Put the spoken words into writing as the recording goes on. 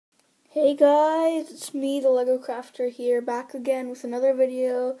Hey guys, it's me, the Lego Crafter here, back again with another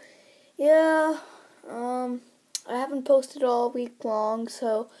video. Yeah, I haven't posted all week long,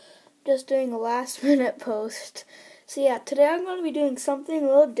 so just doing a last minute post. So yeah, today I'm going to be doing something a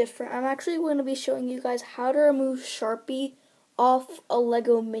little different. I'm actually going to be showing you guys how to remove Sharpie off a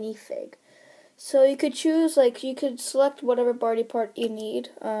Lego minifig. So you could choose, you could select whatever body part you need.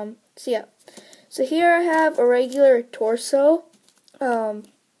 So here I have a regular torso.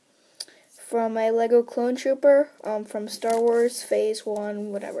 From my Lego Clone Trooper, from Star Wars Phase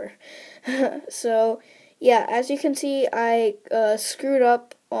 1, whatever. So, yeah, as you can see, I screwed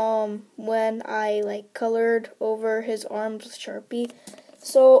up when I, colored over his arms with Sharpie.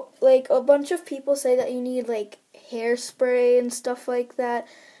 So, a bunch of people say that you need, hairspray and stuff like that.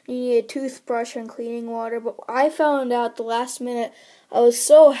 You need a toothbrush and cleaning water, but I found out the last minute. I was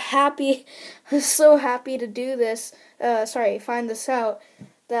so happy, to do this, find this out,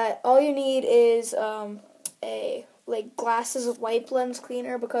 that all you need is a glasses of white lens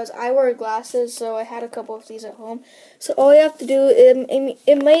cleaner, because I wear glasses, so I had a couple of these at home. So all you have to do,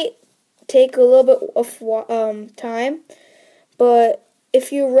 it might take a little bit of time, but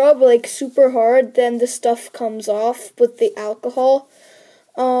if you rub super hard, then the stuff comes off with the alcohol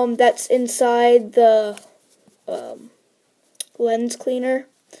that's inside the lens cleaner.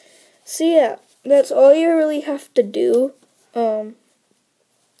 So yeah, that's all you really have to do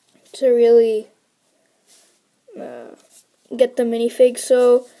to really get the minifig.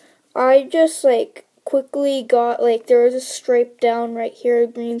 So I just quickly got there was a stripe down right here, a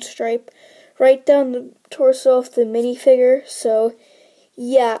green stripe right down the torso of the minifigure. So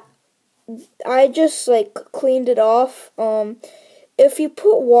yeah, I just cleaned it off. If you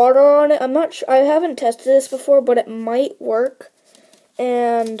put water on it, I'm not sure, I haven't tested this before, but it might work.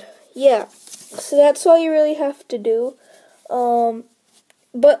 And yeah, so that's all you really have to do.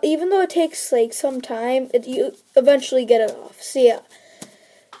 But even though it takes some time, you eventually get it off. So yeah,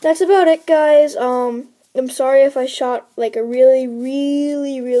 that's about it, guys. I'm sorry if I shot a really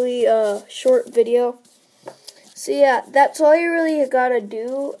short video. So yeah, that's all you really gotta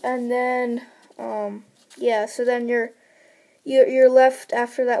do, and then yeah, so then you're left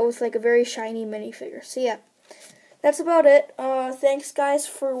after that with a very shiny minifigure. So yeah, that's about it. Thanks guys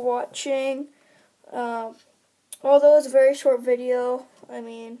for watching. Although it's a very short video, I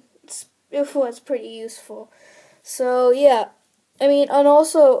mean, it was pretty useful. So yeah, I mean, and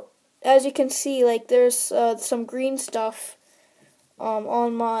also, as you can see, there's some green stuff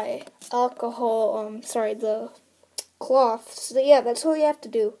on my alcohol, the cloth. So yeah, that's all you have to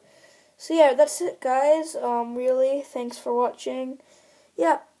do. So yeah, that's it, guys. Really, thanks for watching.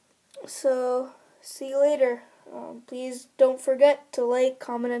 Yeah, so see you later. Please don't forget to like,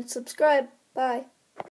 comment, and subscribe. Bye.